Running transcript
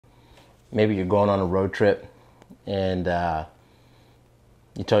maybe you're going on a road trip and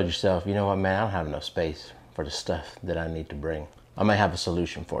you told yourself, you know what, man, I don't have enough space for the stuff that I need to bring. I might have a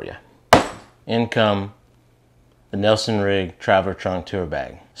solution for you. In come the Nelson Rigg Traveler Trunk Tour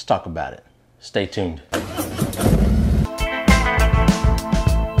Bag. Let's talk about it. Stay tuned.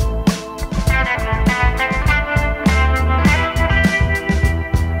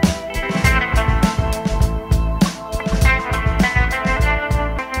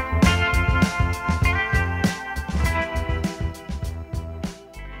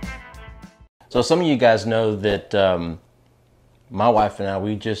 So some of you guys know that my wife and I,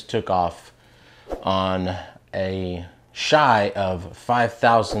 we just took off on a shy of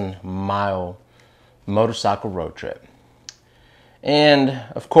 5,000 mile motorcycle road trip. And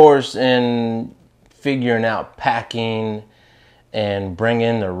of course, in figuring out packing and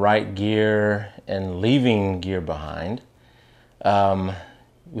bringing the right gear and leaving gear behind,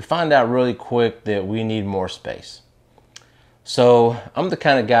 we find out really quick that we need more space. So I'm the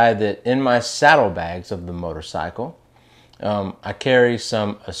kind of guy that in my saddlebags of the motorcycle, I carry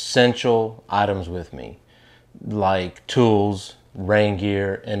some essential items with me, like tools, rain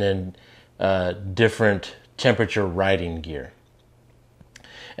gear, and then different temperature riding gear.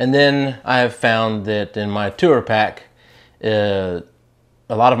 And then I have found that in my tour pack, a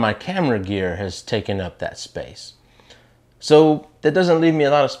lot of my camera gear has taken up that space. So that doesn't leave me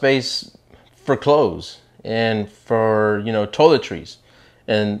a lot of space for clothes and for, you know, toiletries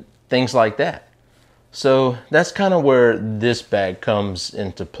and things like that. So that's kind of where this bag comes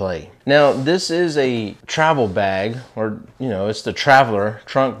into play. Now, this is a travel bag, or, you know, it's the Traveler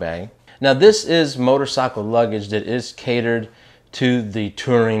Trunk Bag. Now, this is motorcycle luggage that is catered to the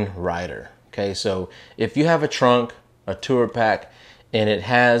touring rider. Okay, so if you have a trunk, a tour pack, and it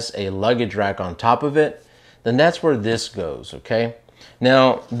has a luggage rack on top of it, then that's where this goes, okay?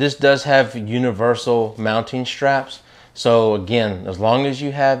 Now, this does have universal mounting straps. So again, as long as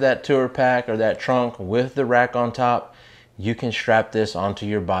you have that tour pack or that trunk with the rack on top, you can strap this onto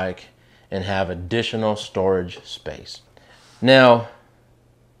your bike and have additional storage space. Now,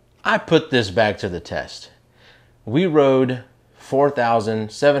 I put this bag to the test. We rode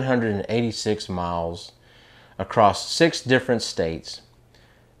 4,786 miles across 6 different states,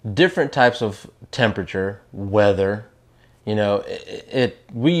 different types of temperature, weather. You know,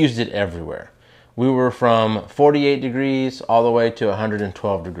 we used it everywhere. We were from 48 degrees all the way to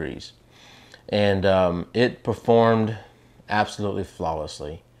 112 degrees. And it performed absolutely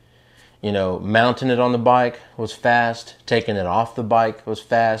flawlessly. You know, mounting it on the bike was fast. Taking it off the bike was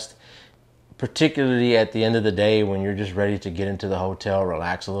fast. Particularly at the end of the day when you're just ready to get into the hotel,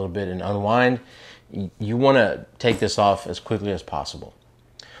 relax a little bit and unwind. You want to take this off as quickly as possible.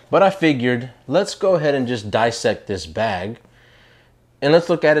 But I figured, let's go ahead and just dissect this bag and let's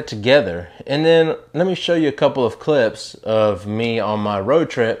look at it together. And then let me show you a couple of clips of me on my road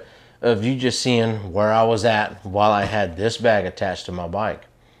trip of you just seeing where I was at while I had this bag attached to my bike.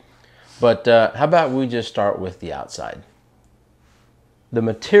 But how about we just start with the outside? The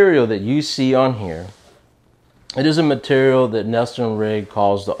material that you see on here, it is a material that Nelson Rigg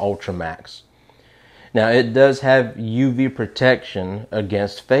calls the UltraMax. Now, it does have UV protection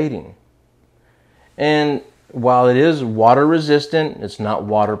against fading. And while it is water resistant, it's not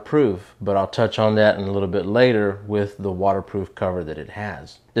waterproof, but I'll touch on that in a little bit later with the waterproof cover that it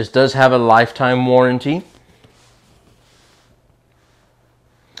has. This does have a lifetime warranty.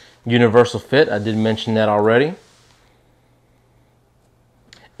 Universal fit, I did mention that already.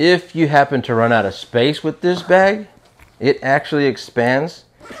 If you happen to run out of space with this bag, it actually expands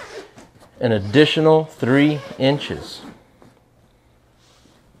an additional 3 inches.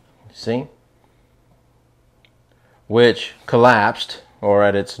 See? Which collapsed, or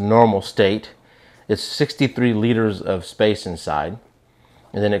at its normal state, it's 63 liters of space inside,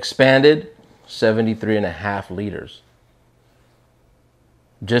 and then expanded 73.5 liters.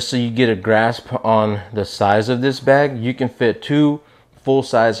 Just so you get a grasp on the size of this bag, you can fit 2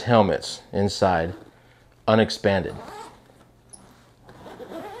 full-size helmets inside, unexpanded.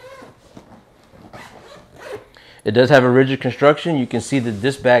 It does have a rigid construction. You can see that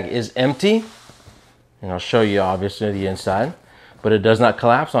this bag is empty. And I'll show you obviously the inside, but it does not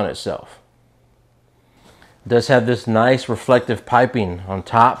collapse on itself. It does have this nice reflective piping on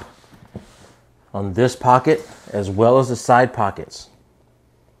top, on this pocket, as well as the side pockets.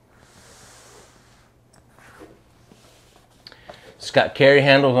 It's got carry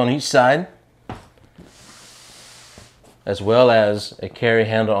handles on each side, as well as a carry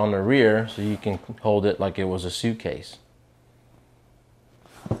handle on the rear so you can hold it like it was a suitcase.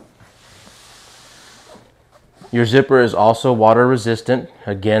 Your zipper is also water resistant.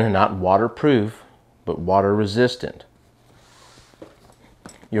 Again, not waterproof, but water resistant.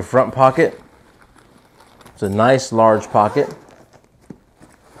 Your front pocket, it's a nice large pocket.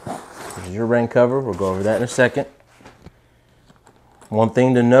 This is your rain cover. We'll go over that in a second. One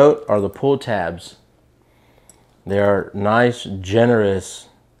thing to note are the pull tabs. They are nice, generous,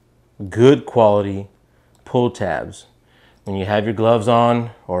 good quality pull tabs. When you have your gloves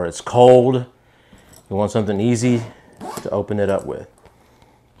on or it's cold, you want something easy to open it up with.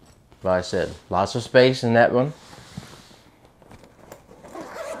 Like I said, lots of space in that one.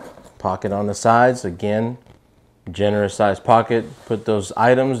 Pocket on the sides, again, generous size pocket. Put those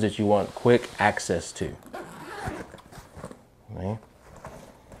items that you want quick access to. Okay.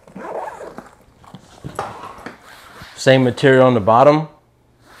 Same material on the bottom.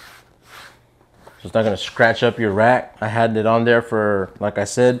 So it's not going to scratch up your rack. I had it on there for, like I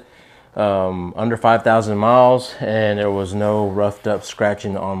said, under 5,000 miles, and there was no roughed up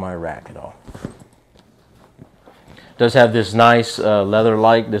scratching on my rack at all. It does have this nice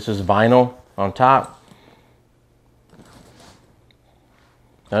leather-like, this is vinyl on top.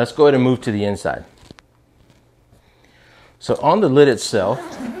 Now let's go ahead and move to the inside. So on the lid itself,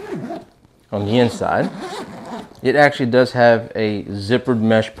 on the inside, it actually does have a zippered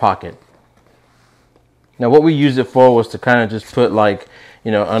mesh pocket. Now what we used it for was to kind of just put, like,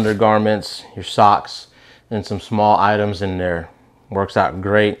 you know, undergarments, your socks, and some small items in there. Works out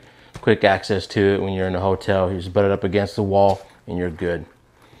great. Quick access to it when you're in a hotel. You just butt it up against the wall and you're good.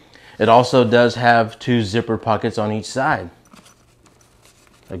 It also does have 2 zipper pockets on each side.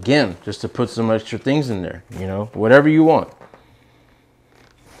 Again, just to put some extra things in there, you know, whatever you want.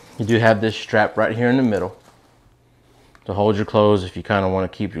 You do have this strap right here in the middle to hold your clothes if you kind of want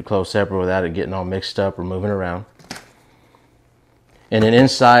to keep your clothes separate without it getting all mixed up or moving around. And then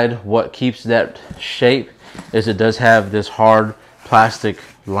inside, what keeps that shape is it does have this hard plastic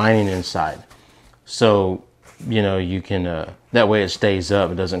lining inside. So, you know, you can, that way it stays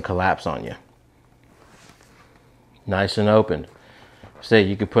up, it doesn't collapse on you. Nice and open. Say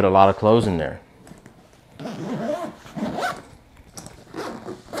you could put a lot of clothes in there.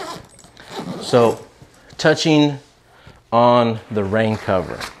 So, touching on the rain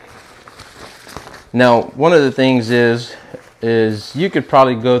cover. Now, one of the things is you could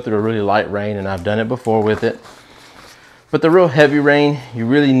probably go through a really light rain, and I've done it before with it. But the real heavy rain, you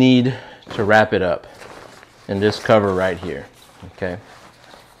really need to wrap it up in this cover right here, okay?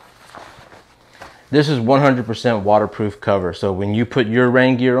 This is 100% waterproof cover, so when you put your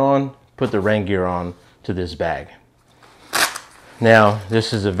rain gear on, put the rain gear on to this bag. Now,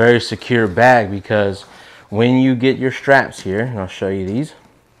 this is a very secure bag because when you get your straps here, and I'll show you these,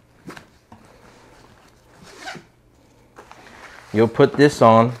 you'll put this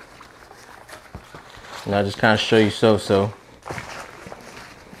on, and I'll just kind of show you so.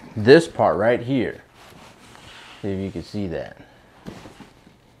 This part right here, see if you can see that.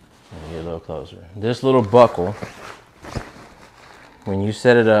 Let me get a little closer. This little buckle, when you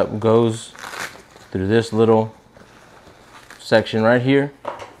set it up, goes through this little section right here.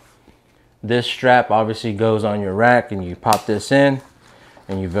 This strap obviously goes on your rack, and you pop this in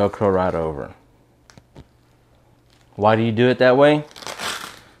and you Velcro right over. Why do you do it that way?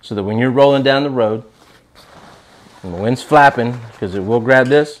 So that when you're rolling down the road and the wind's flapping, because it will grab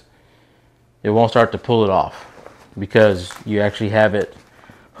this, it won't start to pull it off because you actually have it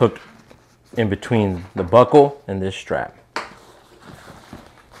hooked in between the buckle and this strap.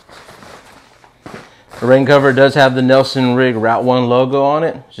 The rain cover does have the Nelson Rigg Route 1 logo on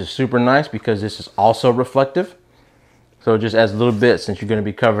it, which is super nice because this is also reflective. So it just adds a little bit, since you're going to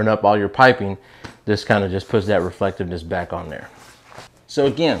be covering up all your piping, this kind of just puts that reflectiveness back on there. So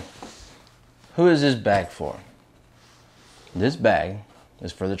again, who is this bag for? This bag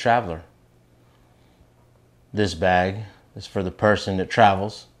is for the traveler. This bag is for the person that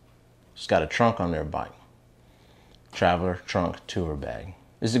travels, just got a trunk on their bike. Traveler trunk tour bag.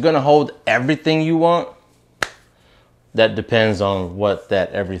 Is it going to hold everything you want? That depends on what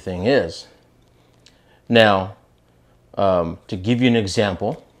that everything is. Now, to give you an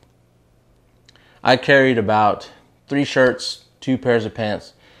example, I carried about 3 shirts, 2 pairs of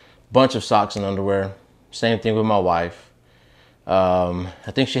pants, bunch of socks and underwear. Same thing with my wife.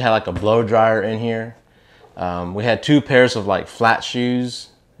 I think she had like a blow dryer in here. We had 2 pairs of like flat shoes,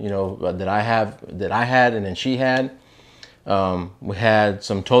 you know, that I had, and then she had. We had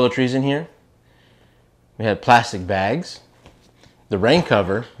some toiletries in here. We had plastic bags. The rain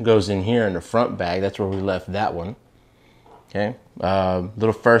cover goes in here in the front bag. That's where we left that one. Okay.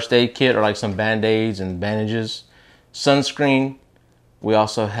 Little first aid kit, or like some band-aids and bandages. Sunscreen. We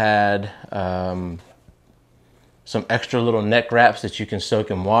also had some extra little neck wraps that you can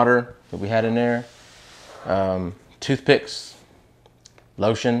soak in water that we had in there, toothpicks,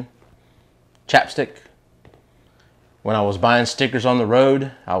 lotion, chapstick. When I was buying stickers on the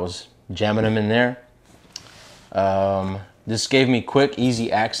road, I was jamming them in there. This gave me quick, easy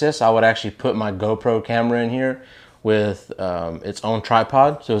access. I would actually put my GoPro camera in here with its own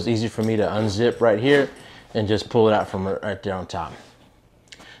tripod, so it's easy for me to unzip right here and just pull it out from right there on top.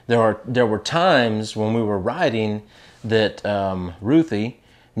 There were times when we were riding that Ruthie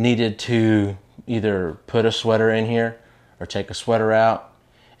needed to either put a sweater in here or take a sweater out,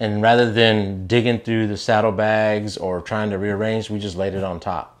 and rather than digging through the saddlebags or trying to rearrange, we just laid it on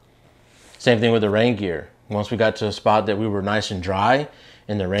top. Same thing with the rain gear. Once we got to a spot that we were nice and dry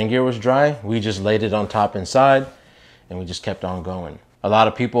and the rain gear was dry, we just laid it on top inside and we just kept on going. A lot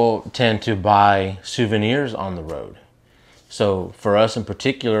of people tend to buy souvenirs on the road. So for us in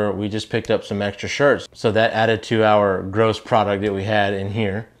particular, we just picked up some extra shirts. So that added to our gross product that we had in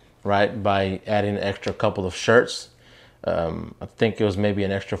here, right? By adding an extra couple of shirts. I think it was maybe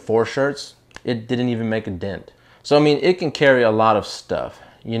an extra 4 shirts. It didn't even make a dent. So, I mean, it can carry a lot of stuff.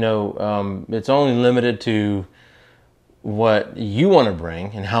 You know, it's only limited to what you want to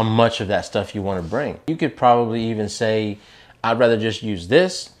bring and how much of that stuff you want to bring. You could probably even say, I'd rather just use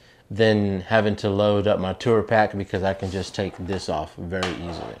this than having to load up my tour pack because I can just take this off very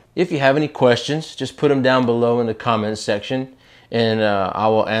easily. If you have any questions, just put them down below in the comments section and I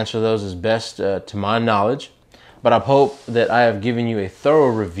will answer those as best to my knowledge. But I hope that I have given you a thorough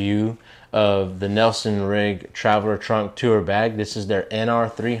review of the Nelson Rigg Traveler Trunk Tour Bag. This is their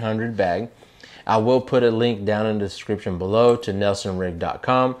NR300 bag. I will put a link down in the description below to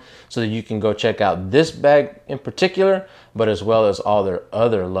nelsonrigg.com so that you can go check out this bag in particular, but as well as all their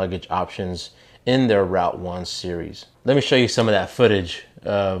other luggage options in their Route 1 series. Let me show you some of that footage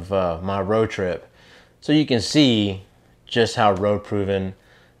of my road trip so you can see just how road proven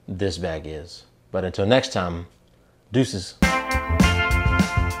this bag is. But until next time, deuces.